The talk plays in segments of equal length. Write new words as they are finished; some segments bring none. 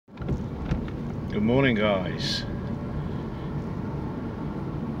Good morning, guys.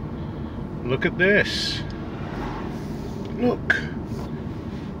 Look at this. Look.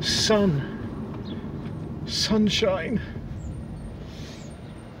 Sunshine.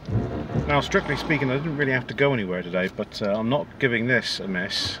 Now, strictly speaking, I didn't really have to go anywhere today, but I'm not giving this a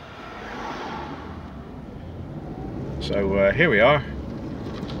miss. So here we are.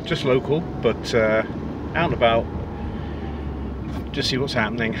 Just local, but out and about. Just see what's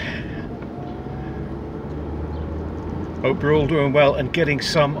happening. Hope you're all doing well and getting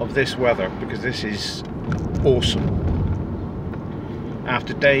some of this weather, because this is awesome.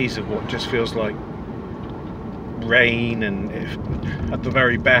 After days of what just feels like rain and, if, at the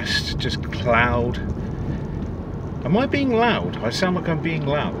very best, just cloud. Am I being loud? I sound like I'm being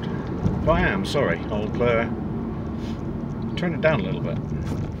loud. If I am, sorry. I'll turn it down a little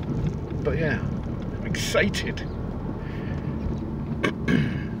bit. But yeah, I'm excited.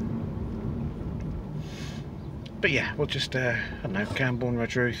 But yeah, we'll just, I don't know, Camborne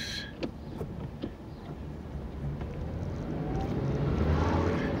Redruth.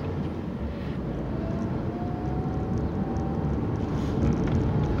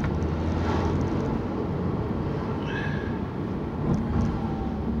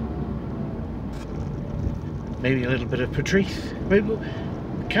 Maybe a little bit of Portreath. Maybe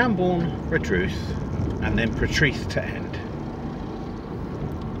Camborne Redruth and then Portreath to end.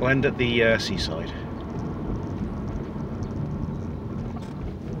 We'll end at the seaside.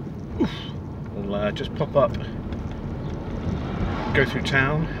 We'll just pop up, go through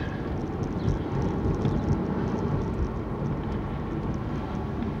town.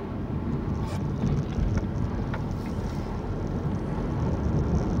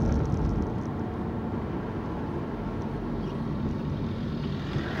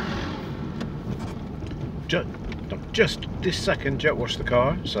 Just this second jet washed the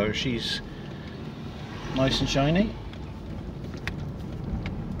car, so she's nice and shiny.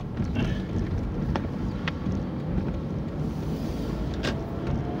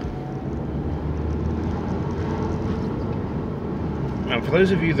 And for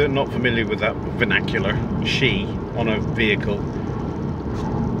those of you that are not familiar with that vernacular, she on a vehicle,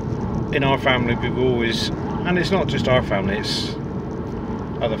 in our family we've always, and it's not just our family, it's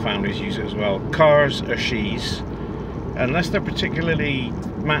other families use it as well, cars are she's, unless they're particularly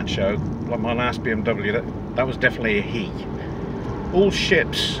macho, like my last BMW, that was definitely a he. All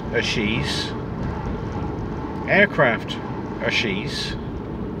ships are she's, aircraft are she's.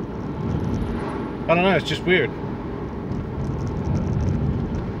 I don't know, it's just weird.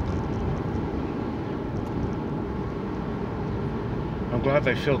 I'm glad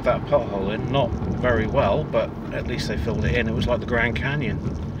they filled that pothole in. Not very well, but at least they filled it in. It was like the Grand Canyon.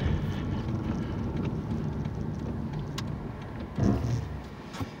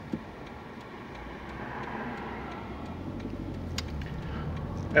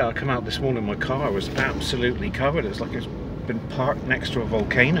 Yeah, I come out this morning, my car was absolutely covered. It's like it's been parked next to a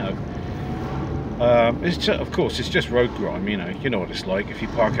volcano. It's just, of course, it's just road grime, you know what it's like. If you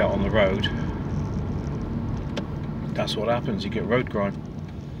park out on the road, that's what happens, you get road grime.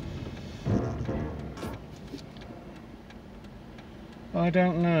 I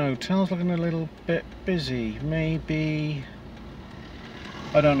don't know, town's looking a little bit busy, maybe,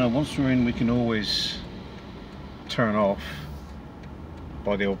 I don't know, once we're in we can always turn off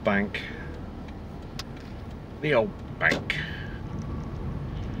by the old bank. The old bank.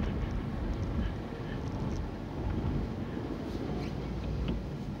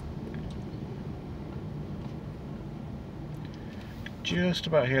 Just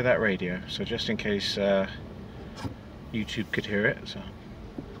about hear that radio, so just in case YouTube could hear it, so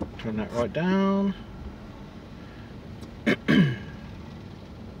turn that right down.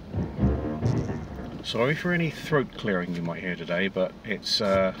 Sorry for any throat clearing you might hear today, but it's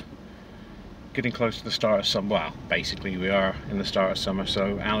getting close to the start of summer. Well, basically we are in the start of summer,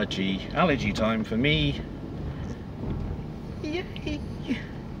 so allergy time for me. Yay!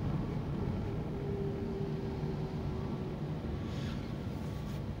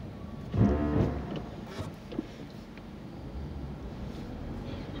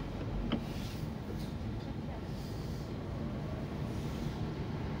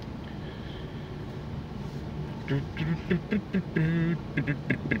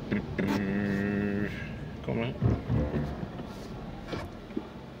 Come on.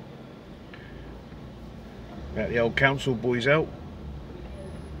 Got the old council boys out.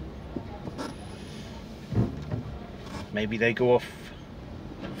 Maybe they go off,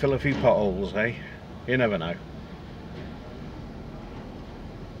 fill a few potholes, eh? You never know.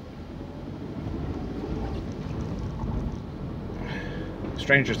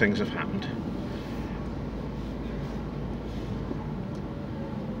 Stranger things have happened.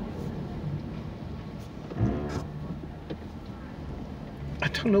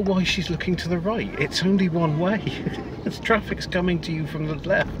 don't know why she's looking to the right. It's only one way. The traffic's coming to you from the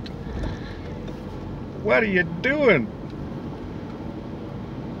left. What are you doing?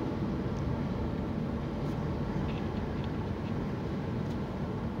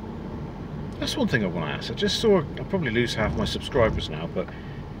 That's one thing I want to ask. I just saw, I'll probably lose half my subscribers now, but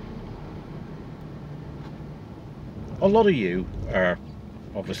a lot of you are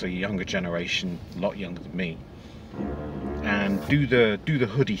obviously younger generation, a lot younger than me, and do the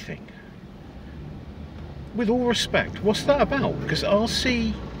hoodie thing. With all respect, what's that about? Because I'll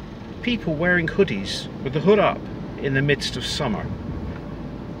see people wearing hoodies with the hood up in the midst of summer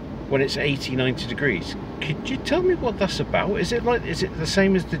when it's 80-90 degrees. Could you tell me what that's about? Is it the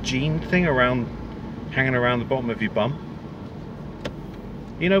same as the jean thing hanging around the bottom of your bum?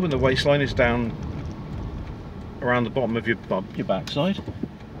 You know, when the waistline is down around the bottom of your bum, your backside?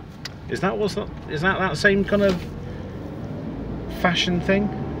 Is that same kind of fashion thing?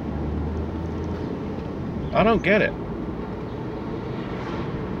 I don't get it.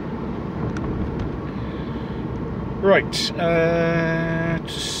 Right, to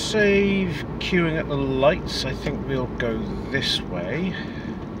save queuing at the lights, I think we'll go this way.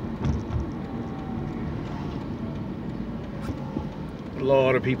 A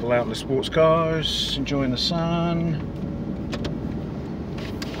lot of people out in the sports cars, enjoying the sun.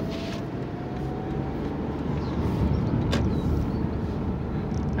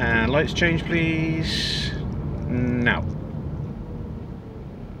 And lights change, please. Now.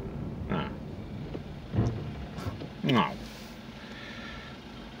 No.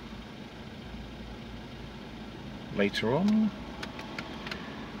 Later on,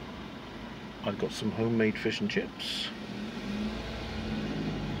 I've got some homemade fish and chips,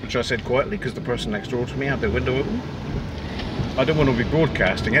 which I said quietly because the person next door to me had their window open. I don't want to be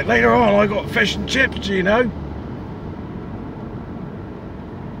broadcasting it. Later on, I got fish and chips, you know.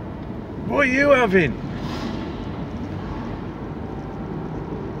 What are you having?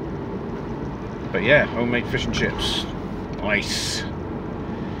 But yeah, homemade fish and chips. Nice.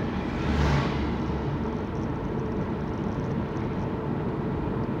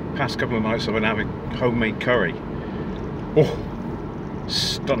 Past couple of nights I've been having homemade curry. Oh,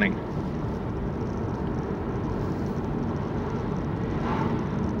 stunning.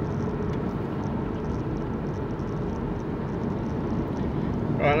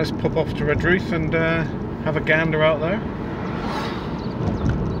 Right, let's pop off to Redruth and have a gander out there.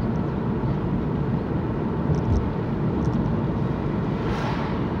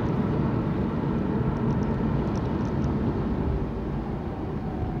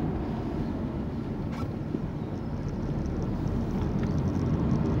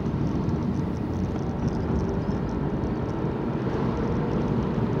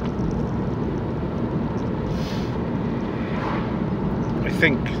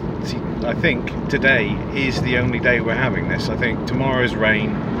 I think today is the only day we're having this. I think tomorrow's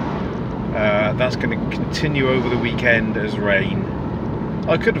rain. That's going to continue over the weekend as rain.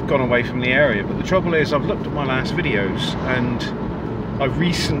 I could have gone away from the area, but the trouble is I've looked at my last videos and I've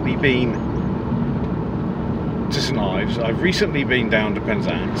recently been to St Ives. I've recently been down to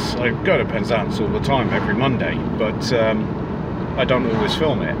Penzance. I go to Penzance all the time, every Monday, but I don't always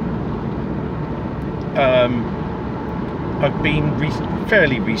film it. I've been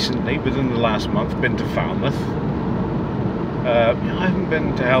fairly recently, within the last month, been to Falmouth. I haven't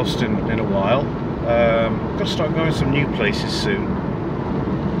been to Helston in a while. Got to start going to some new places soon.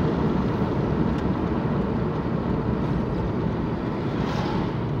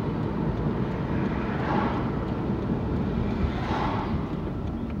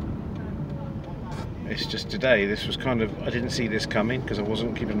 It's just today, this was kind of, I didn't see this coming because I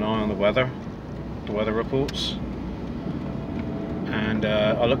wasn't keeping an eye on the weather reports. And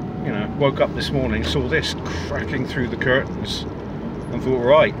I woke up this morning, saw this cracking through the curtains and thought,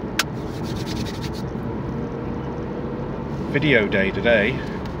 right, video day today.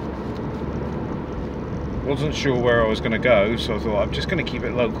 Wasn't sure where I was going to go, so I thought I'm just going to keep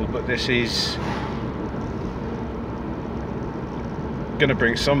it local, but this is going to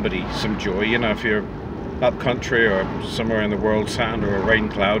bring somebody some joy. You know, if you're up country or somewhere in the world sat under a rain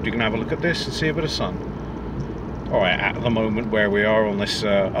cloud, you can have a look at this and see a bit of sun. Alright, at the moment where we are on this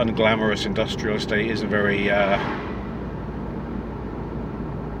unglamorous industrial estate isn't very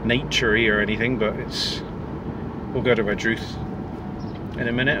naturey or anything, but we'll go to Redruth in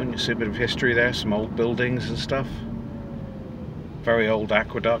a minute and you'll see a bit of history there, some old buildings and stuff. Very old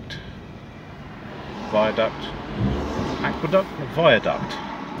aqueduct, viaduct, aqueduct or viaduct?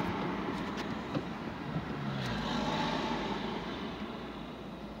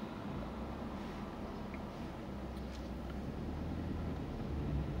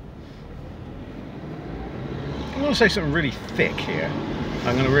 going to say something really thick here.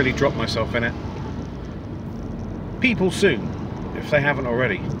 I'm going to really drop myself in it. People soon, if they haven't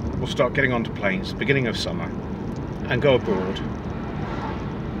already, will start getting onto planes beginning of summer and go abroad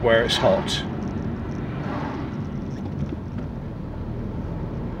where it's hot.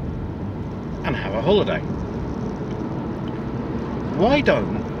 And have a holiday. Why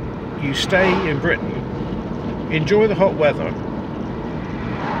don't you stay in Britain, enjoy the hot weather,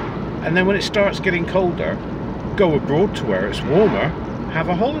 and then when it starts getting colder, go abroad to where it's warmer, have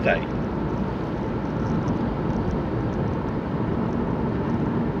a holiday.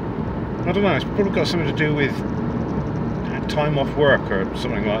 I don't know, it's probably got something to do with time off work or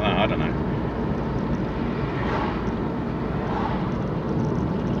something like that, I don't know.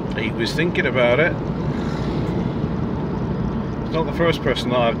 He was thinking about it. He's not the first person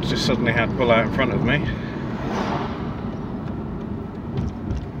that I've just suddenly had pull out in front of me.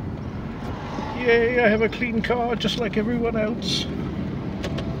 Yay, I have a clean car just like everyone else.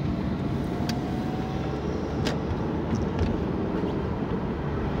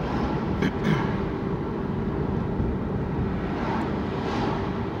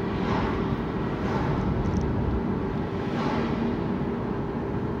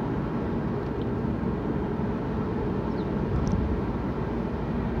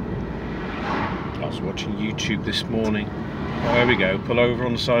 Watching YouTube this morning. Oh, there we go, pull over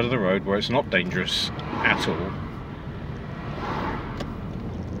on the side of the road where it's not dangerous at all.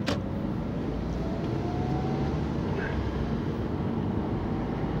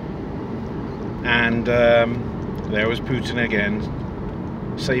 And there was Putin again,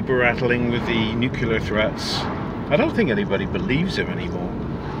 saber rattling with the nuclear threats. I don't think anybody believes him anymore.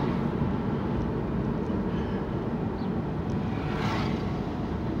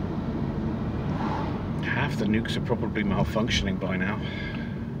 The nukes are probably malfunctioning by now.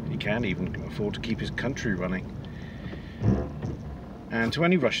 He can't even afford to keep his country running. And to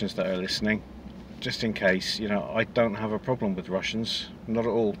any Russians that are listening, just in case, you know, I don't have a problem with Russians, not at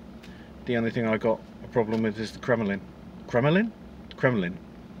all. The only thing I got a problem with is the Kremlin. Kremlin? Kremlin.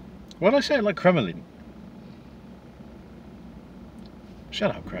 Why did I say it like Kremlin?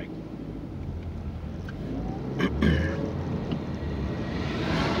 Shut up, Craig.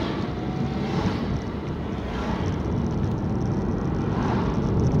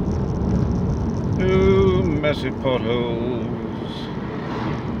 Oh, massive potholes.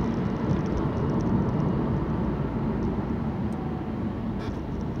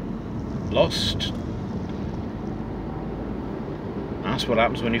 Lost. That's what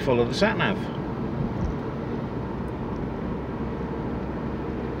happens when you follow the sat-nav.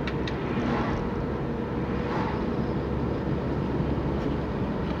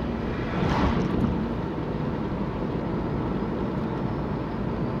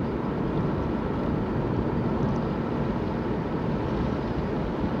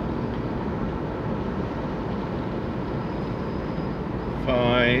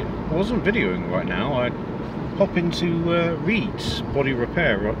 I wasn't videoing right now, I'd hop into Reed's Body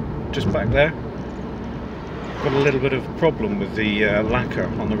Repair just back there. Got a little bit of problem with the lacquer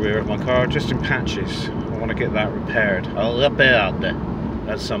on the rear of my car, just in patches. I want to get that repaired. I'll repair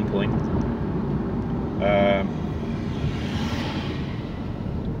at some point.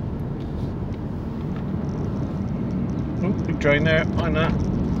 Oh, big drain there, mind that.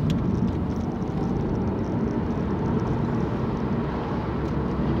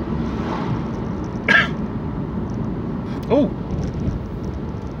 Oh!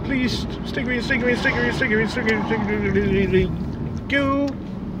 Please, stick me. Go!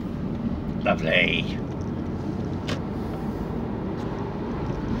 Lovely.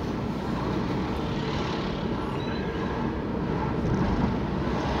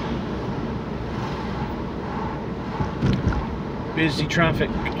 Busy traffic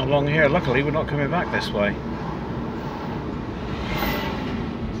along here. Luckily, we're not coming back this way.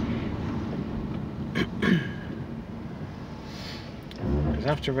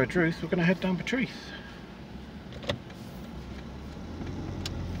 After Redruth, we're going to head down Patrice.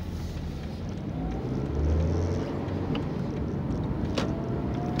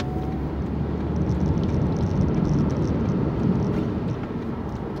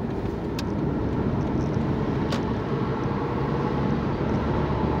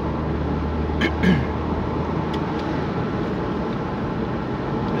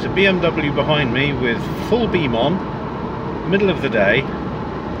 There's a BMW behind me with full beam on, middle of the day.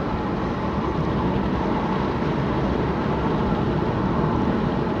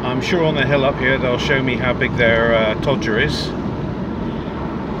 I'm sure on the hill up here they'll show me how big their Todger is.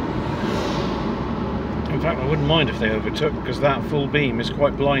 In fact, I wouldn't mind if they overtook, because that full beam is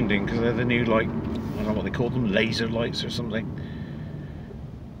quite blinding, because they're the new, like, don't know what they call them, laser lights or something.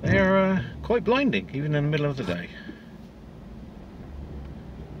 They're quite blinding, even in the middle of the day.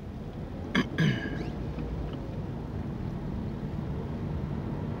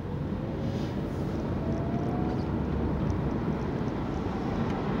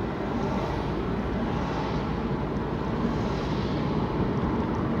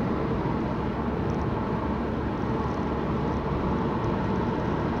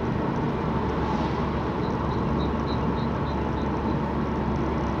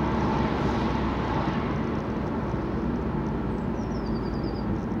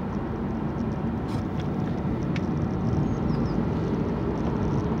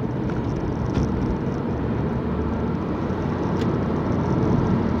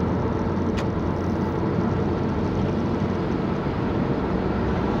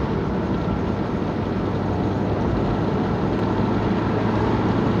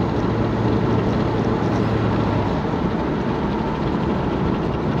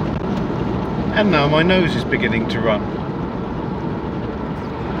 And now my nose is beginning to run.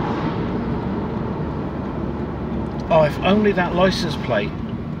 Oh, if only that license plate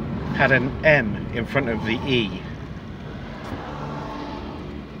had an M in front of the E.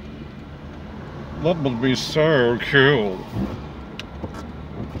 That would be so cool.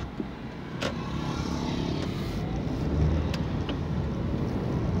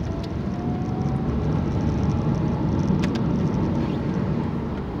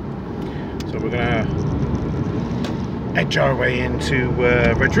 So we're going to edge our way into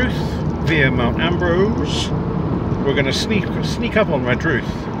Redruth via Mount Ambrose. We're going to sneak up on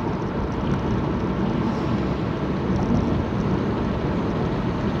Redruth.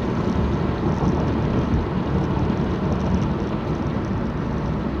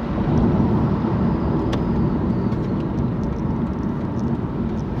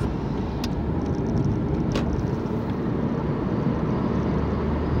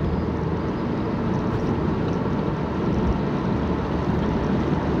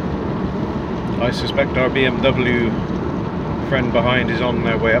 I suspect our BMW friend behind is on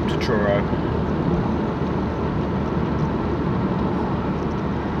their way up to Truro.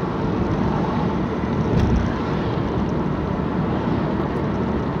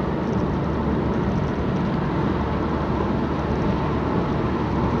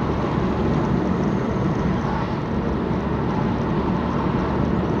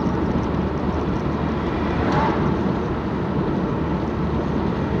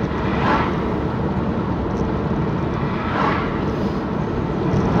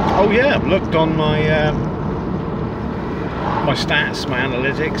 Oh yeah, I've looked on my my stats, my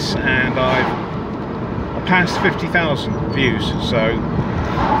analytics, and I passed 50,000 views. So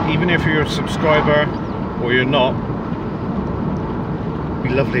even if you're a subscriber or you're not, it'd be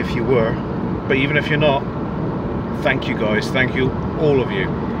lovely if you were. But even if you're not, thank you guys, thank you all of you.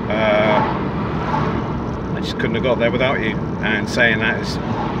 I just couldn't have got there without you. And saying that is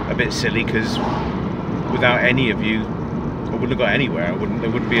a bit silly, because without any of you, I wouldn't have got anywhere. There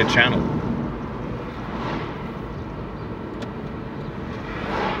wouldn't be a channel.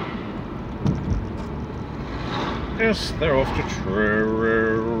 Yes, they're off to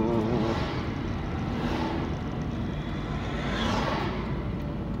Truro.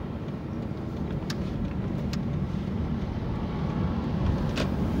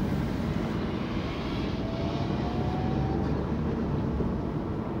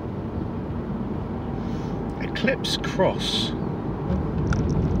 Eclipse Cross.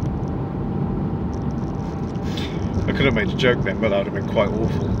 I could have made a joke then, but that would have been quite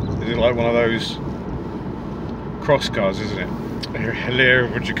awful. Is it like one of those cross cars, isn't it? Hello,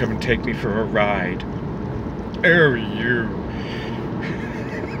 would you come and take me for a ride? Oh, you.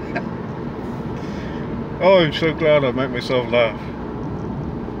 Oh, I'm so glad I made myself laugh.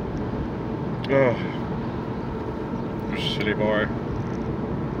 Oh, silly boy.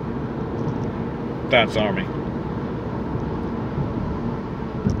 Dad's Army.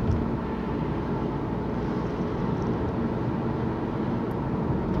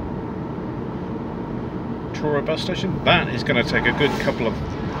 Truro bus station. That is going to take a good couple of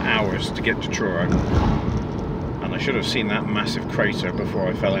hours to get to Truro. And I should have seen that massive crater before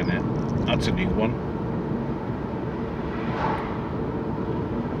I fell in it. That's a new one.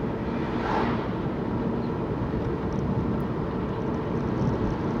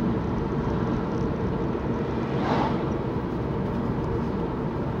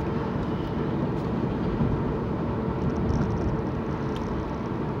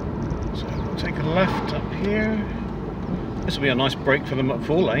 Take a left up here. This will be a nice break for them at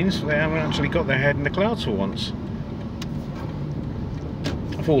 4 lanes. They haven't actually got their head in the clouds for once.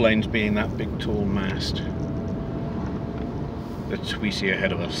 4 lanes being that big tall mast that we see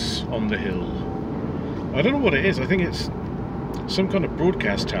ahead of us on the hill. I don't know what it is. I think it's some kind of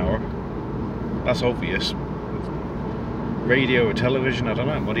broadcast tower. That's obvious. Radio or television, I don't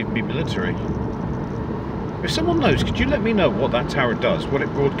know. It might even be military. If someone knows, could you let me know what that tower does, what it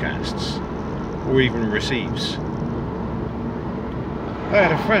broadcasts or even receives? I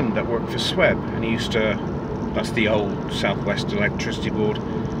had a friend that worked for SWEB, and he used to, that's the old Southwest Electricity Board,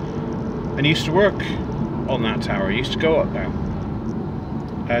 and he used to work on that tower. He used to go up there,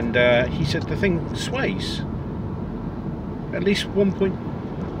 and he said the thing sways at least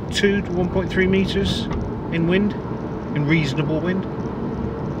 1.2 to 1.3 meters in wind, in reasonable wind.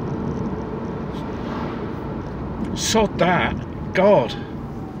 Sod that, God,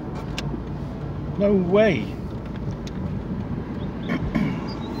 no way.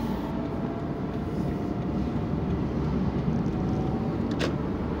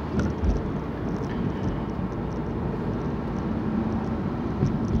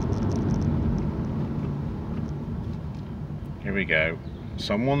 Here we go.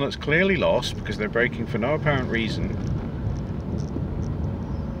 Someone that's clearly lost because they're braking for no apparent reason.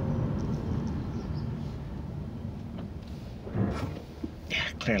 Yeah,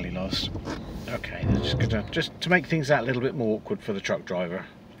 clearly lost. Okay, they're just gonna, just to make things that little bit more awkward for the truck driver.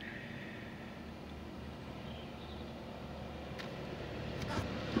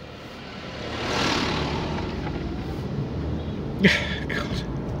 God.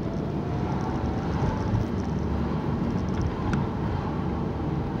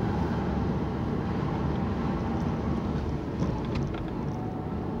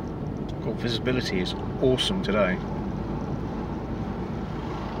 God, visibility is awesome today.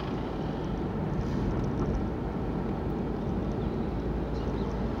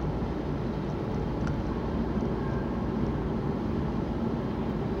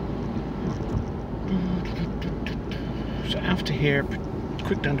 So after here,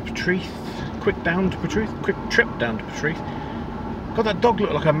 quick down to Portreath, quick trip down to Portreath. God, that dog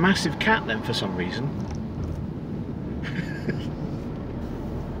looked like a massive cat then for some reason.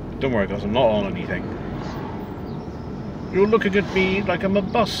 Don't worry guys, I'm not on anything. You're looking at me like I'm a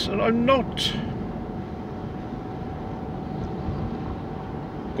bus, and I'm not.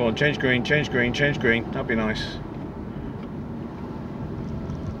 Go on, change green, change green, change green. That'd be nice.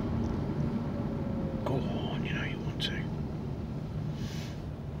 Go on, you know you want to.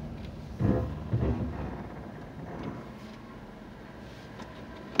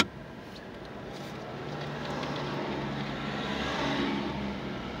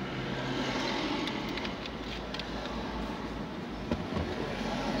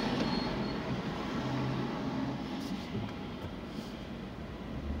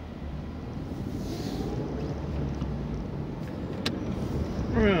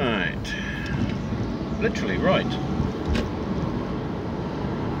 Right, literally right.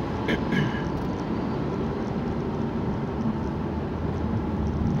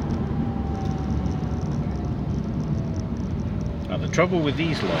 Now the trouble with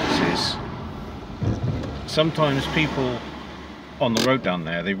these lights is sometimes people on the road down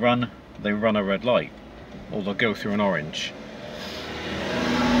there, they run a red light, or they'll go through an orange,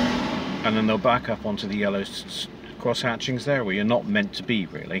 and then they'll back up onto the yellow cross hatchings there where you're not meant to be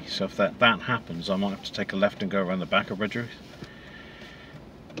really. So if that happens, I might have to take a left and go around the back of Redruth.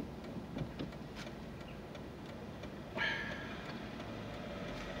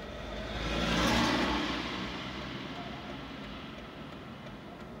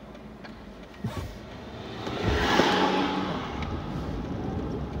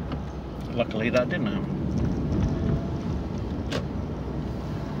 Luckily that didn't happen.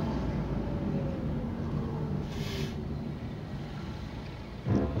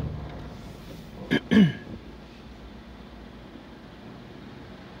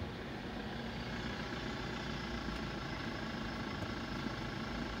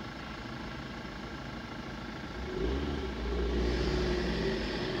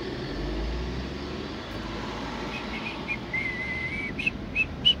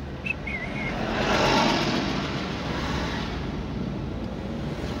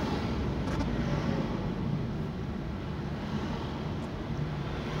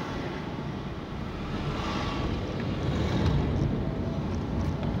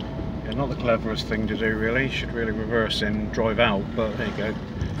 Not the cleverest thing to do really, should really reverse and drive out, but there you go.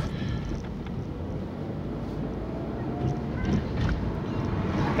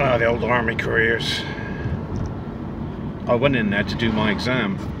 Ah, the old army careers. I went in there to do my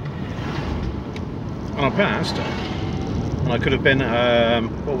exam and I passed, and I could have been,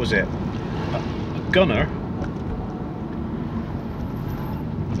 what was it, a gunner,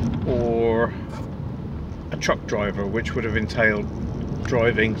 for a truck driver, which would have entailed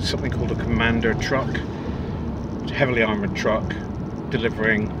driving something called a commander truck, a heavily armoured truck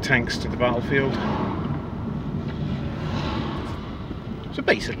delivering tanks to the battlefield. So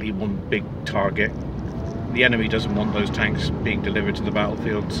basically one big target. The enemy doesn't want those tanks being delivered to the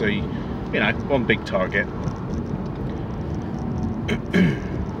battlefield, so you know, one big target.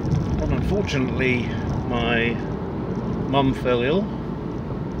 But unfortunately my mum fell ill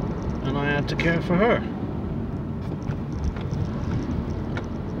and I had to care for her.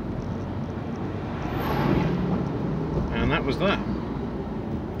 And that was that.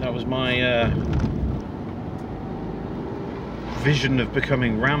 That was my vision of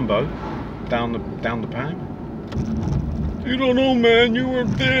becoming Rambo down the pan. You don't know, man, you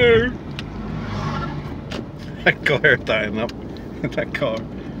weren't there. I glared that in that car.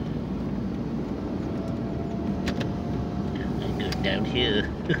 I'm going down here.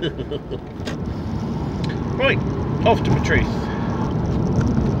 Right, off to Matrice.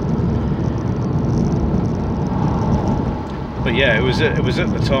 But yeah, it was at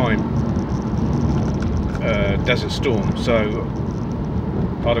the time Desert Storm, so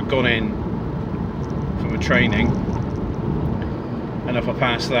I'd have gone in for my training, and if I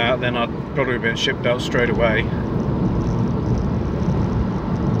passed that, then I'd probably have been shipped out straight away.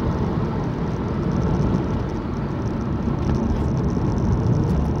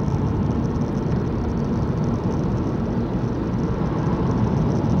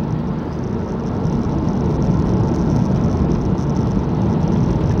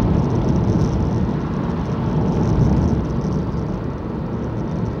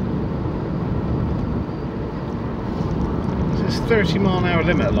 It's 30 mile an hour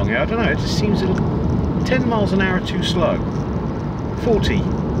limit along here. I don't know, it just seems a little 10 miles an hour too slow. 40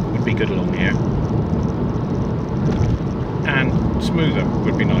 would be good along here, and smoother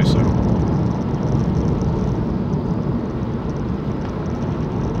would be nicer.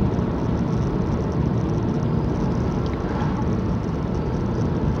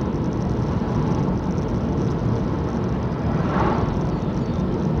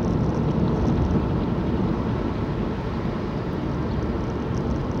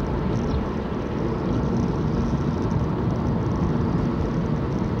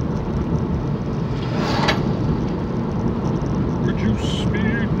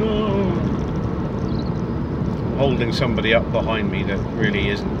 Holding somebody up behind me that really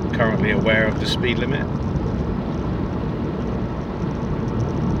isn't currently aware of the speed limit.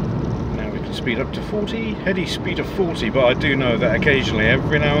 Now we can speed up to 40, heady speed of 40, but I do know that occasionally,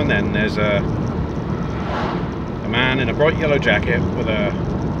 every now and then, there's a man in a bright yellow jacket with a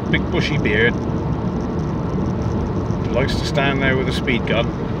big bushy beard who likes to stand there with a speed gun.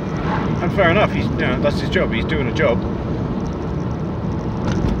 And fair enough, he's, you know, that's his job, he's doing a job.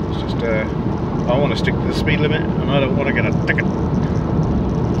 It's just I want to stick to the speed limit, and I don't want to get a ticket.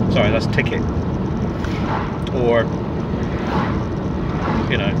 Sorry, that's ticket. Or,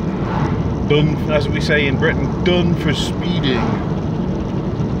 you know, done, as we say in Britain, done for speeding.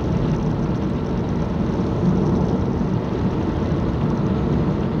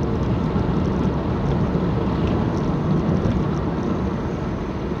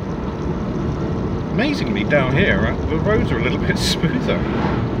 Amazingly, down here, the roads are a little bit smoother.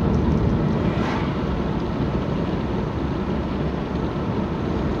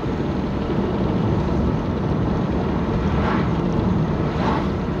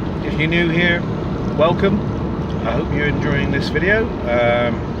 If you're new here, welcome. I hope you're enjoying this video.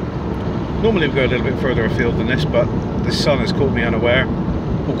 Normally we go a little bit further afield than this, but the sun has caught me unaware.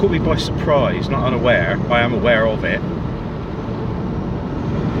 Well, caught me by surprise, not unaware. I am aware of it.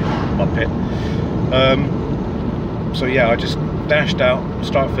 Muppet. So yeah, I just dashed out,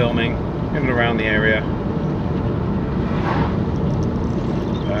 start filming in and around the area.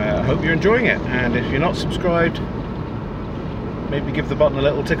 I hope you're enjoying it, and if you're not subscribed, maybe give the button a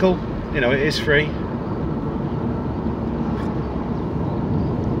little tickle. You know, it is free.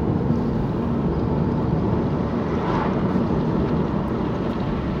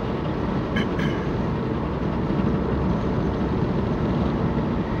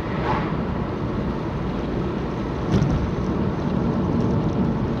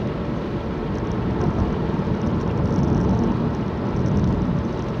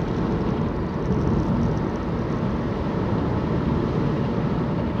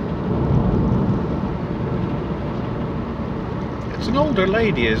 It's an older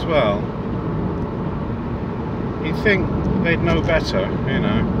lady as well. You'd think they'd know better, you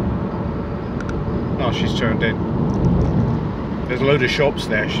know. Oh, she's turned in. There's a load of shops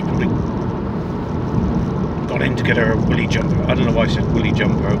there. She's probably gone in to get her woolly jumper. I don't know why I said woolly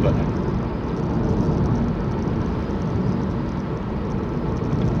jumper, but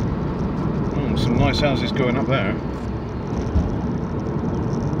nice houses going up there.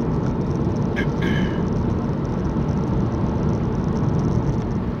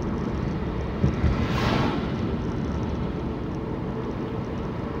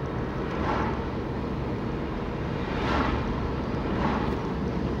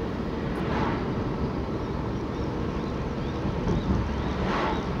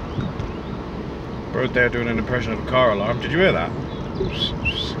 Bird there doing an impression of a car alarm. Did you hear that?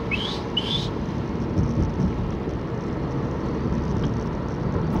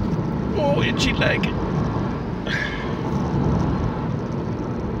 Oh, itchy leg.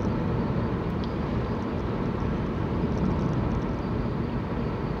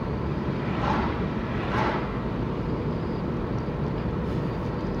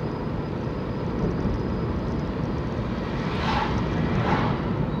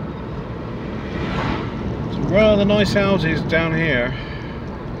 Rather nice houses down here.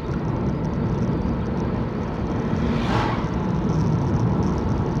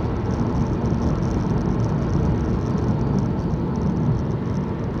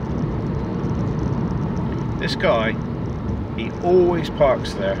 This guy, he always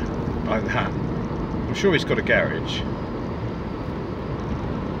parks there like that. I'm sure he's got a garage.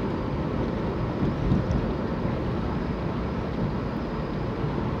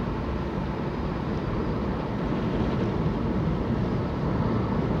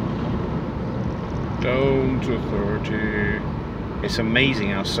 Down to 30. It's amazing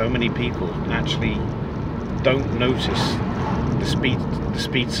how so many people actually don't notice the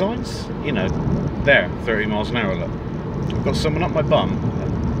speed signs. You know, there, 30 miles an hour. Look, I've got someone up my bum,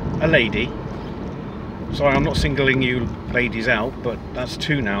 a lady. Sorry, I'm not singling you ladies out, but that's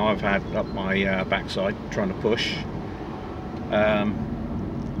two now I've had up my backside trying to push.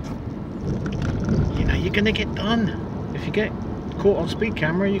 You know, you're gonna get done if you get caught on speed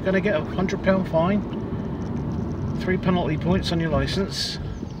camera. You're going to get a £100 fine, 3 penalty points on your license.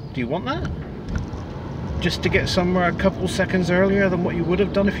 Do you want that? Just to get somewhere a couple seconds earlier than what you would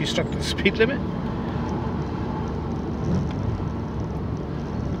have done if you stuck to the speed limit?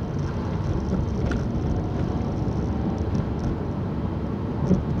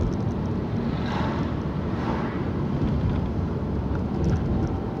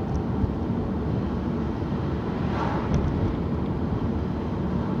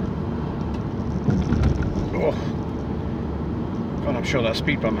 God, I'm sure that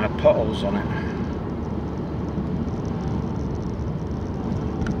speed bump had potholes on it.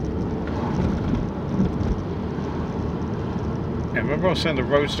 Yeah, remember I was saying the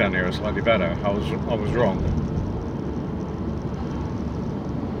roads down here are slightly better. I was wrong.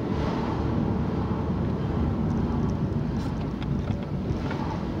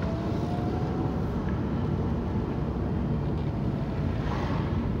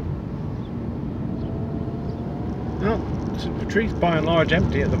 The tree's by and large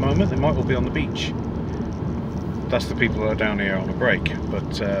empty at the moment. They might all be on the beach. That's the people that are down here on a break,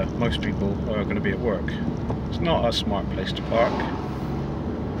 but most people are going to be at work. It's not a smart place to park.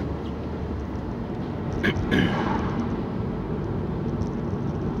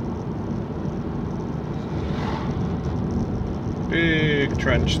 Big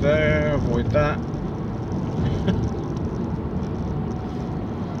trench there, avoid that.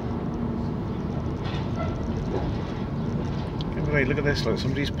 Hey, look at this, look,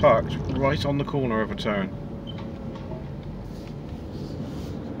 somebody's parked right on the corner of a turn.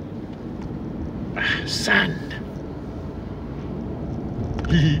 Sand!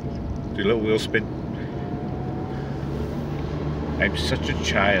 Do a little wheel spin. I'm such a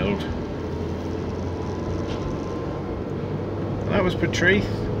child. That was Patrice.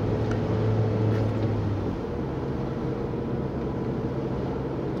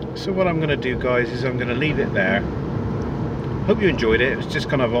 So what I'm going to do, guys, is I'm going to leave it there. Hope you enjoyed it. It was just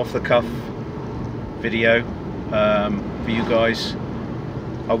kind of off the cuff video for you guys.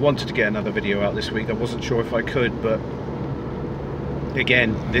 I wanted to get another video out this week. I wasn't sure if I could, but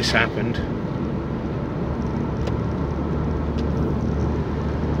again, this happened.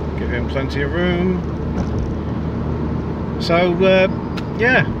 Give him plenty of room. So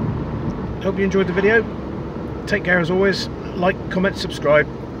yeah, hope you enjoyed the video. Take care as always. Like, comment, subscribe,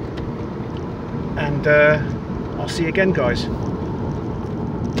 and I'll see you again, guys.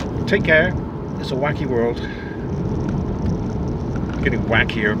 Take care. It's a wacky world. Getting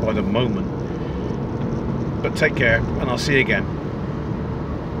wackier by the moment. But take care, and I'll see you again.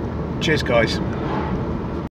 Cheers, guys.